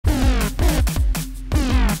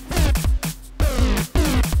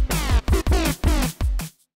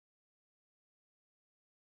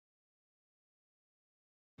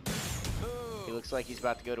looks like he's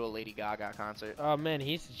about to go to a Lady Gaga concert. Oh man,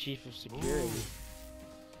 he's the chief of security.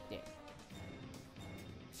 Yeah.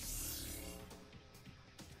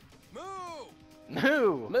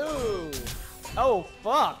 Moo! Move! Oh,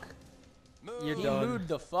 fuck! You're He done. mooed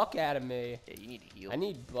the fuck out of me. Yeah, you need to heal. I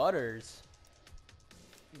need butters.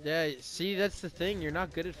 Yeah, see, that's the thing. You're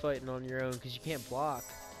not good at fighting on your own because you can't block.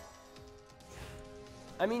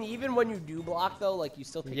 I mean, even when you do block, though, like, you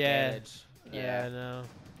still take damage. Yeah, I know.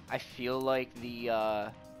 I feel like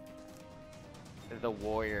the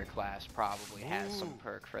warrior class probably has some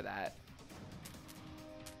perk for that.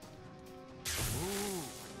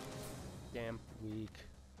 Damn. Weak.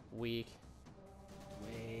 Weak.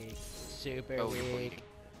 Weak. Super Oh, you're weak.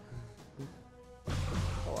 bleeding.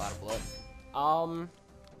 A lot of blood.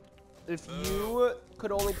 If you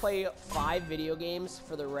could only play 5 video games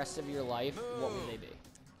for the rest of your life, what would they be?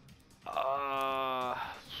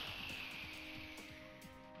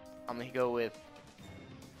 I'm gonna go with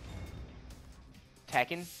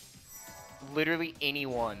Tekken. Literally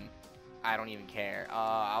anyone. I don't even care.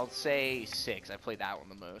 I'll say 6. I played that one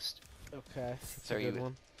the most. Okay, that's So a good you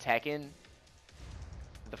one. Tekken,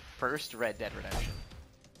 the first Red Dead Redemption.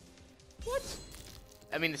 What?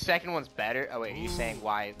 I mean, the second one's better. Oh wait, are you saying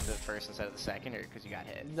why the first instead of the second, or because you got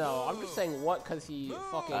hit? No, I'm just saying what, because he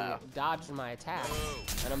fucking dodged my attack.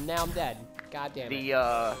 And now I'm dead. God damn it.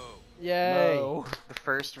 The Yay! No. the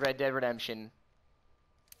first Red Dead Redemption,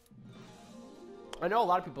 I know a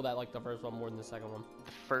lot of people that like the first one more than the second one.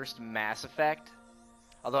 the first Mass Effect.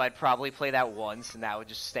 Although I'd probably play that once, and that would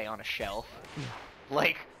just stay on a shelf,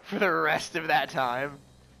 like for the rest of that time,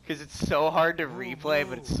 because it's so hard to replay,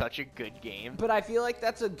 but it's such a good game. But I feel like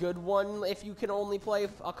that's a good one if you can only play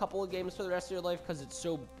a couple of games for the rest of your life, because it's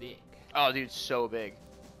so big. Oh, dude, so big.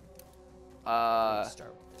 Let's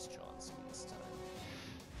start with this Johnson this time.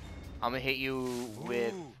 I'm gonna hit you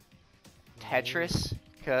with Tetris,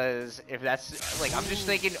 because if that's like, I'm just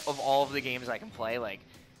thinking of all of the games I can play, like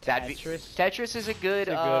Tetris is a good,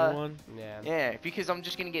 It's a good one. Yeah. Yeah, because I'm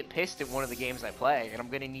just gonna get pissed at one of the games I play, and I'm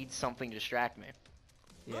gonna need something to distract me.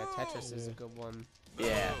 Yeah, Tetris is a good one.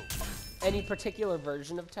 Yeah. Any particular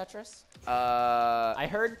version of Tetris? I I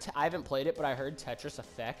heard, I haven't played it, but I heard Tetris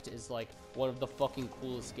Effect is like one of the fucking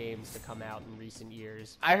coolest games to come out in recent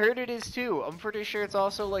years. heard it is too. I'm pretty sure it's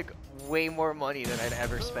also like way more money than I'd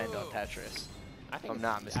ever spend on Tetris. I think I'm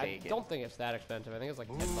not mistaken. I don't think it's that expensive. I think it's like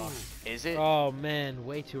 $10. Is it? Oh man,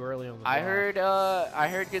 way too early on the block. I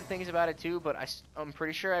heard good things about it too, but I'm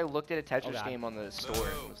pretty sure I looked at a Tetris God. game on the store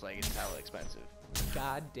and was like, it's hella expensive.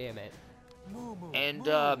 God damn it.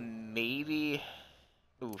 And maybe,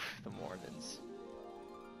 oof, the Mormons.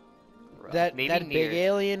 Rough. That maybe that big Nier,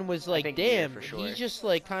 alien was like, think Nier damn, for sure. he just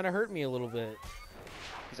like kind of hurt me a little bit.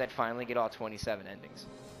 because I'd finally get all 27 endings.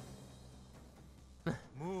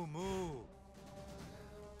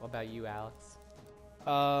 What about you, Alex?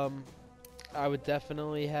 I would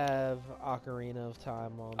definitely have Ocarina of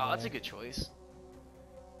Time on. Oh, that's a there. good choice.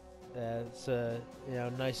 It's a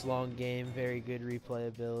nice long game, very good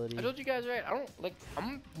replayability. I told you guys right.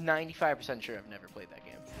 I'm 95% sure I've never played that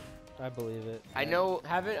game. I believe it. I know.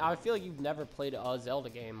 I feel like you've never played a Zelda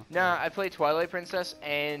game. Nah, I played Twilight Princess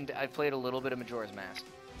and I played a little bit of Majora's Mask.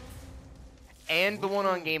 And the one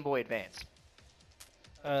on Game Boy Advance.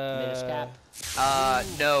 Minish Cap.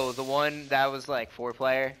 No, the one that was like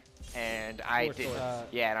 4-player, and I Four did. swords.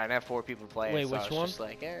 Yeah, and I didn't have 4 people to play. Wait, it, so which I was one? Just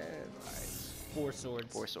like, alright. 4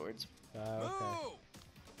 swords. 4 swords. Okay.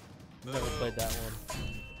 Never played that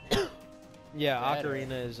one. Yeah, Better.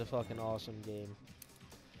 Ocarina is a fucking awesome game.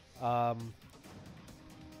 I'm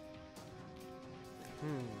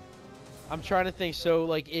trying to think. So,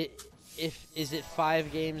 like, is it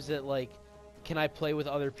 5 games that like, can I play with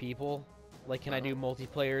other people? Like, can I do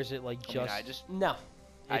multiplayer? Is it like I mean, just? No.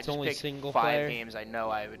 I It's just only picked single 5 player? games I know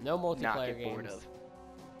I would No not multiplayer get bored games.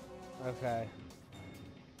 of. Okay.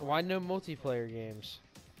 Why no multiplayer games?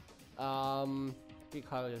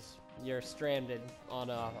 Because you're stranded on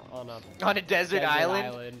a On a desert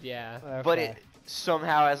island, Yeah. Okay. but it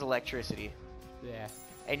somehow has electricity, Yeah.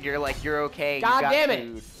 and you're like, you're okay. You God got damn it!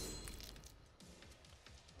 food.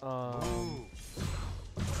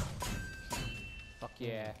 Fuck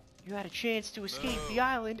yeah. You had a chance to escape the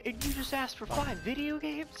island, and you just asked for 5 video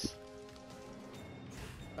games.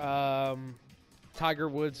 Tiger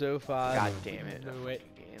Woods 05. God damn it! Knew a it.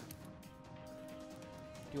 fucking game.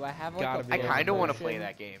 Do I have like Gotta a be I Yeah, kind of want to version? play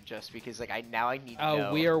that game just because, like, now I need to Oh,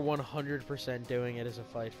 know. we are 100% doing it as a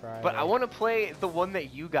Fight Friday. But I want to play the one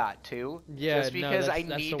that you got too. Yeah, Just no, because that's- I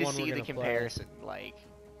that's need the to one we're see the gonna play. comparison. Like,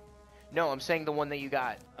 No, I'm saying the one that you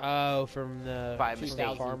got. Oh, from the By from the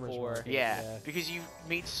mistake. farmer's 2004. market. Yeah, because you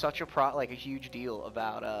made such a like a huge deal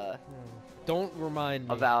about Don't remind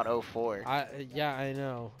me. about 04. Yeah, I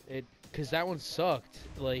know it, cause that one sucked.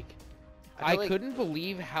 Like, I I feel like- couldn't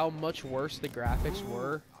believe how much worse the graphics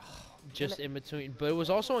were, just in between. But it was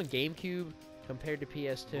also on GameCube compared to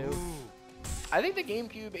PS2. I think the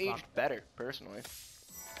GameCube aged better, personally.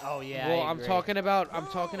 Oh yeah. Well, I I'm agree. talking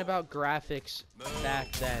about graphics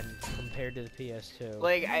back then compared to the PS2.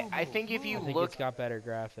 Like, I think if you I think look it's got better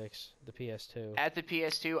graphics, the PS2. at the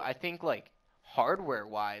PS2, I think like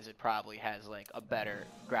hardware-wise, it probably has like a better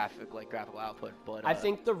graphical output. But I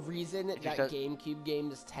think the reason that because- GameCube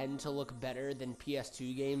games tend to look better than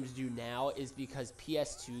PS2 games do now is because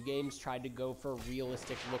PS2 games tried to go for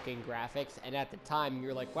realistic looking graphics, and at the time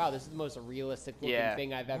you're like, wow, this is the most realistic looking Yeah.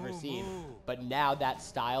 thing I've ever seen. But now that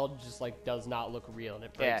style just like does not look real, and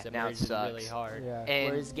it Yeah, breaks now it immersion really sucks. hard. Yeah. and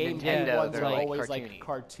Whereas GameCube Nintendo, ones they're are like always cartoony. like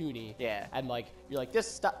cartoony. Yeah. And like you're like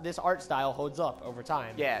this art style holds up over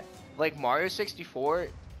time. Yeah, like Mario 64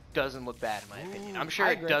 doesn't look bad in my opinion. I'm sure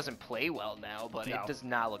I it agree. doesn't play well now, but No. it does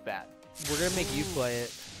not look bad. We're gonna make you play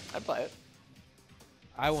it. I'd play it.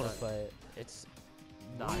 I want to play it. It's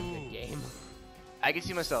not a good game. I can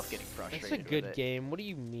see myself getting frustrated. It's a with good it. game. What do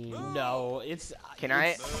you mean? No, it's. Can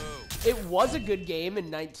I? It was a good game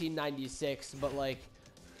in 1996, but like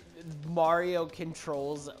Mario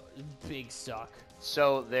controls big suck.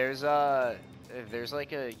 So there's like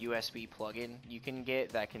a USB plugin you can get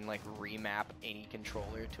that can like remap any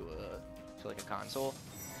controller to like a console,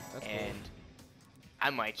 That's and I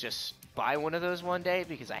might just buy one of those one day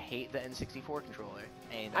because I hate the N64 controller.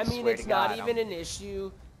 And I mean, swear it's to not God, even an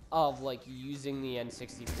issue of like using the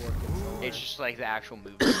N64 controller. It's just like the actual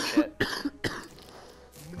movement and shit.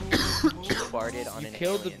 Just farted on You an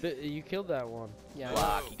killed alien. you killed that one. Yeah.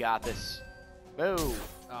 Block, you got this. Boo!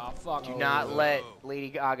 Oh fuck. Do not let Lady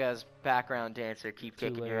Gaga's background dancer keep Too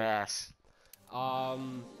kicking your late. ass.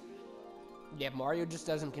 Yeah, Mario just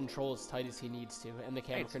doesn't control as tight as he needs to, and the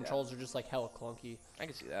camera can see that. controls are just like hella clunky. I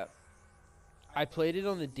can see that. I played it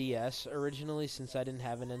on the DS originally since I didn't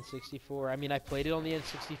have an N64. I mean, I played it on the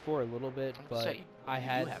N64 a little bit, but Say, I you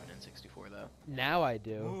had. do have an N64 though. Now I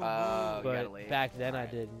do. You got But it late. back then I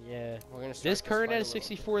Alright. didn't. Yeah. We're gonna start This current fight a little.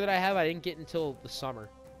 N64 that I have, I didn't get until the summer.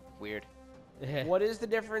 Weird. What is the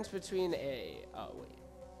difference between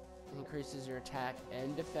increases your attack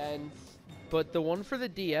and defense? But the one for the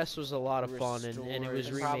DS was a lot of fun, and it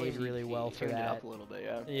was Restored, probably remade really well for Tuned it that. up a little bit,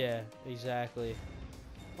 yeah. Yeah, exactly.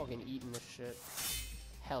 Fucking eating this shit.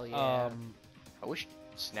 Hell yeah. I wish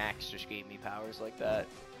snacks just gave me powers like that.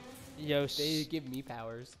 Yo, They give me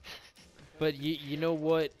powers. but you know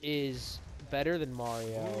what is better than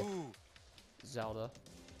Mario? Zelda.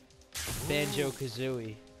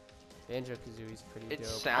 Banjo-Kazooie. Banjo-Kazooie's pretty It dope.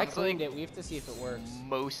 I sounds cleaned like it. We have to see if it works.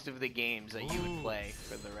 Most of the games that you would play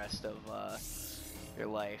for the rest of your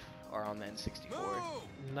life are on the N64.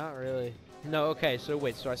 Not really. No, okay, so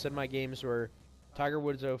wait, so I said my games were Tiger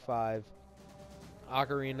Woods 05,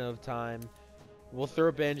 Ocarina of Time. We'll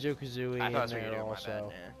throw Banjo-Kazooie I in thought that's what you were there doing, my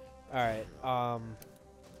also. bad. Alright,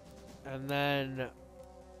 and then,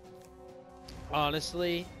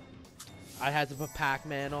 honestly, I had to put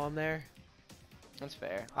Pac-Man on there. That's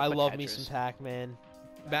fair. I I'll put love me Tetris. some Pac-Man.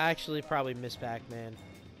 But I actually probably miss Pac-Man.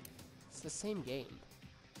 It's the same game.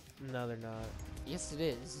 No, they're not. Yes, it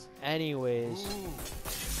is. Anyways,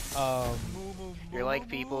 You're like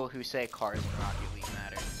people who say Cars and Rocket League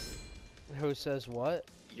matter. who says what?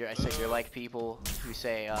 I said you're like people who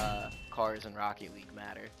say Cars and Rocket League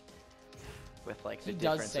matter. With like the He does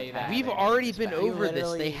difference say of that. having We've already this been back. over this.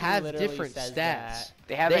 literally- They he have literally different says stats. that.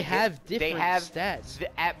 They have They a hit- have different they have stats.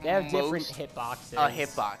 At They have different most hitboxes. a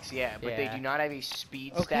hitbox, yeah, but they Yeah. do not have a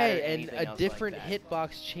speed stat or Okay, and anything a else different like that.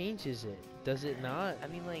 hitbox changes it, does it not? I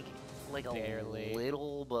mean, like a Barely.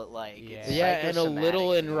 little, but like Yeah. it's Yeah, and a psychosomatic.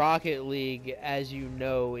 little in Rocket League, as you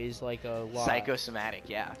know, is like a lot. Psychosomatic,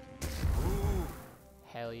 yeah.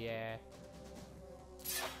 Hell yeah.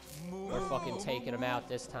 We're fucking taking him out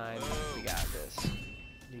this time. We got this.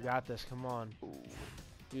 You got this. Come on.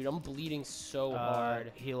 Dude, I'm bleeding so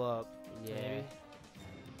hard. Heal up. Yeah. maybe?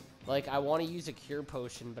 Like, I want to use a cure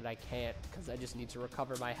potion, but I can't because I just need to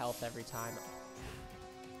recover my health every time.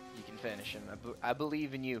 You can finish him. I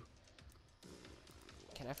believe in you.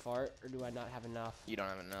 Can I fart, or do I not have enough? You don't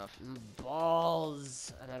have enough.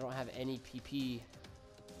 Balls! And I don't have any PP.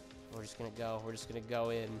 We're just gonna go. We're just gonna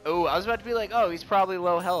go in. Oh, I was about to be like, oh, he's probably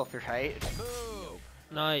low health, right?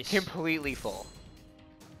 Nice. Completely full.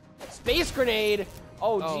 Space grenade!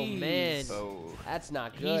 Oh, Oh, jeez. man. Oh. That's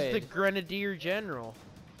not He's good. the Grenadier General.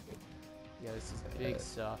 Yo, this is big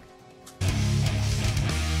suck.